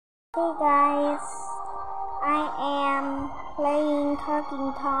Hey guys, I am playing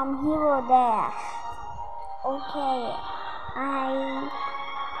Talking Tom Hero Dash. Okay,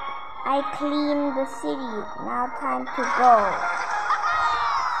 I cleaned the city. Now time to go.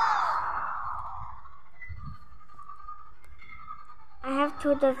 I have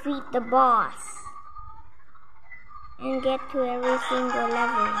to defeat the boss and get to every single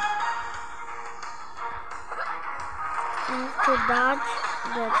level. I have to dodge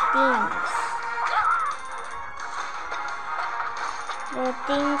the things. The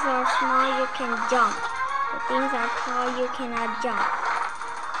things are small, you can jump. The things are tall, you cannot jump.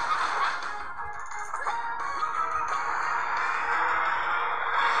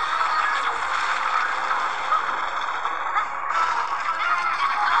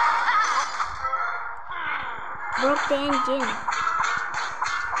 Broke the engine.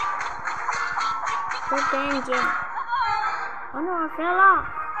 Broke the engine. Oh no, I fell off.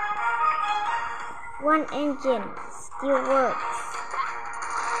 One engine still works.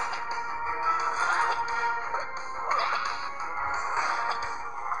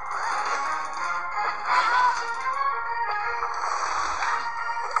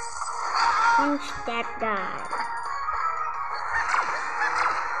 Punch that guy.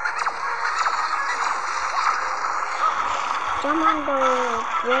 Jump on the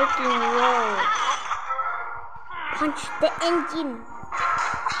braking road. Punch the engine.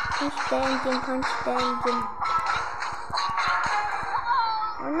 Punch the engine, punch the engine.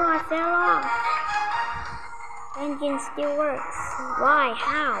 Oh no, I fell off. The engine still works. Why?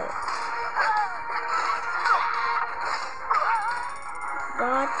 How?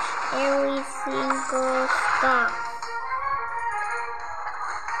 Dodge every single stop.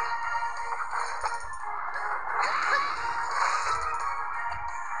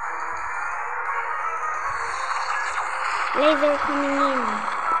 Laser coming in.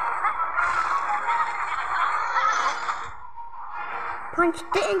 Punch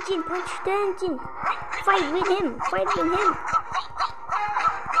the engine, punch the engine. Fight with him, fight with him.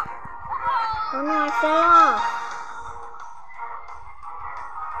 Oh no, I fell off.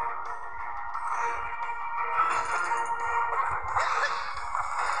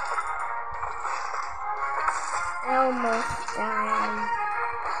 I almost died.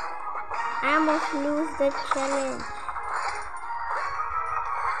 I almost lose the challenge.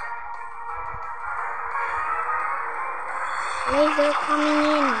 Laser coming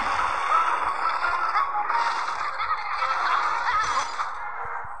in.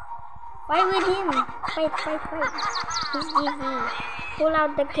 Fight with him. Fight, fight, fight. He's easy. Pull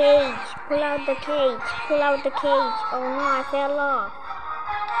out the cage. Pull out the cage. Pull out the cage. Oh no, I fell off.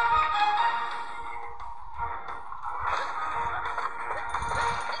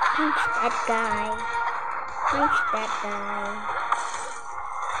 Punch that guy. Punch that guy.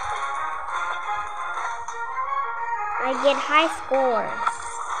 I get high score.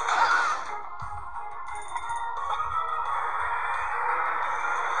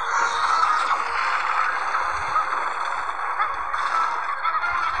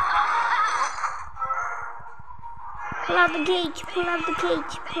 Pull out the cage, pull out the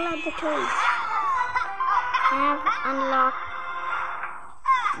cage, pull out the cage. I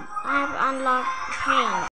have unlocked pain.